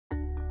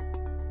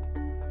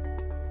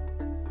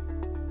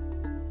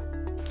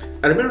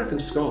At American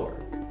Scholar,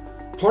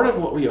 part of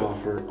what we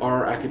offer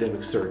are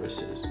academic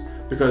services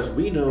because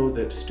we know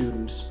that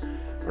students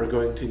are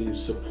going to need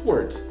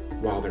support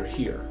while they're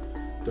here.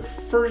 The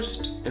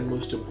first and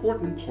most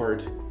important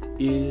part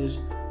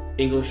is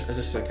English as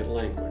a second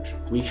language.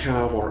 We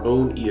have our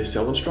own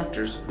ESL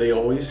instructors. They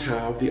always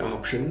have the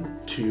option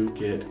to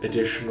get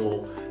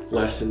additional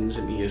lessons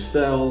in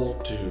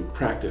ESL, to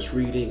practice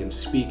reading and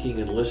speaking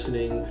and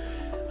listening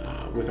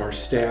with our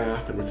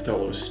staff and with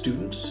fellow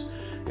students.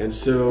 And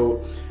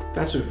so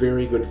that's a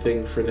very good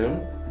thing for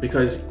them,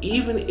 because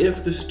even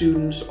if the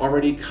students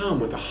already come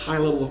with a high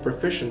level of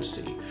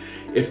proficiency,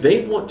 if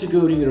they want to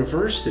go to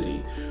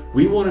university,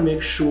 we want to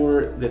make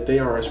sure that they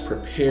are as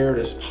prepared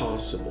as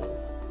possible.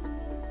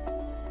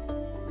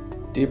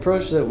 The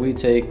approach that we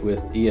take with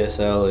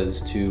ESL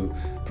is to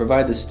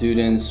provide the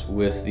students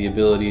with the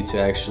ability to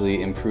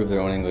actually improve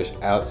their own English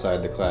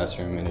outside the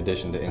classroom in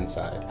addition to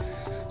inside.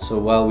 So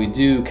while we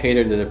do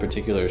cater to their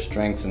particular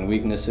strengths and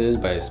weaknesses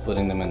by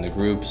splitting them into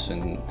groups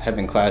and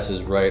having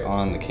classes right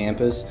on the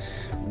campus,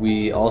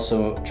 we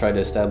also try to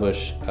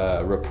establish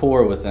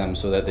rapport with them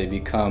so that they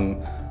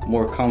become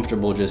more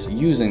comfortable just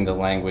using the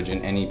language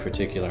in any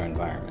particular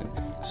environment.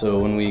 So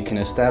when we can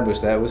establish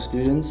that with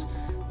students,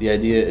 the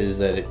idea is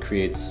that it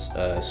creates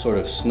a sort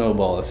of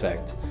snowball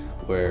effect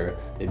where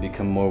they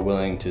become more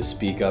willing to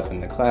speak up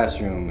in the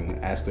classroom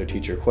and ask their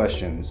teacher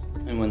questions.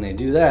 And when they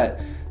do that,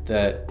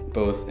 that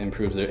both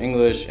improves their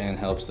English and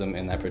helps them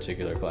in that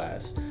particular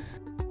class.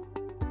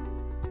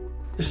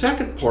 The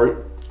second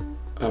part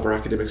of our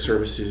academic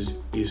services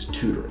is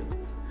tutoring.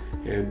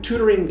 And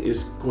tutoring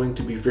is going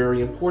to be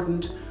very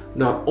important,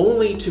 not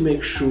only to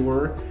make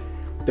sure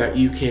that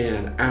you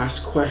can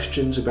ask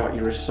questions about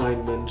your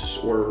assignments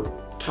or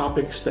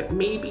topics that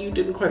maybe you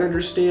didn't quite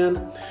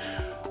understand,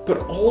 but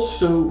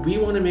also we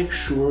want to make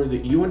sure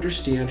that you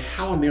understand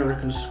how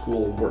American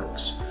school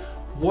works,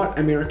 what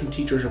American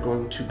teachers are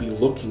going to be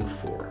looking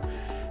for,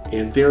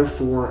 and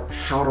therefore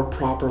how to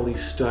properly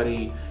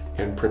study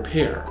and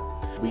prepare.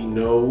 We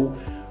know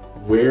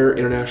where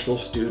international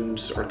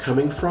students are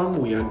coming from,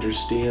 we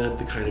understand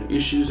the kind of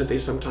issues that they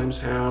sometimes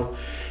have,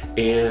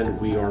 and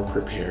we are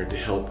prepared to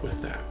help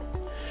with that.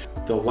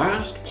 The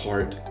last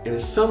part, and in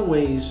some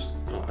ways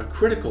a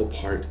critical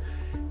part,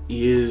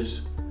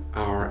 is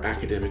our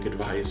academic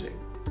advising.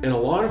 And a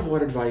lot of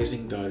what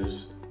advising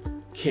does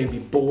can be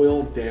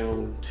boiled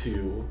down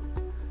to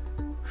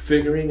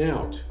figuring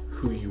out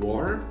who you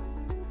are,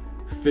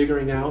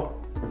 figuring out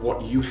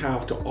what you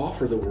have to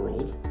offer the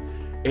world,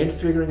 and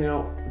figuring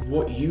out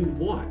what you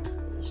want.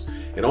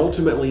 And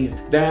ultimately,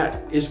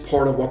 that is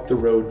part of what the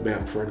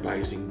roadmap for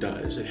advising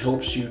does. It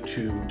helps you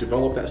to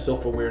develop that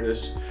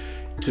self-awareness,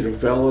 to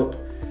develop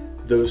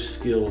those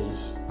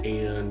skills,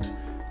 and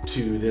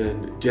to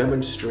then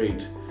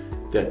demonstrate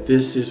that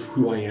this is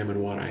who I am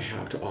and what I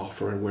have to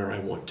offer and where I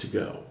want to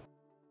go.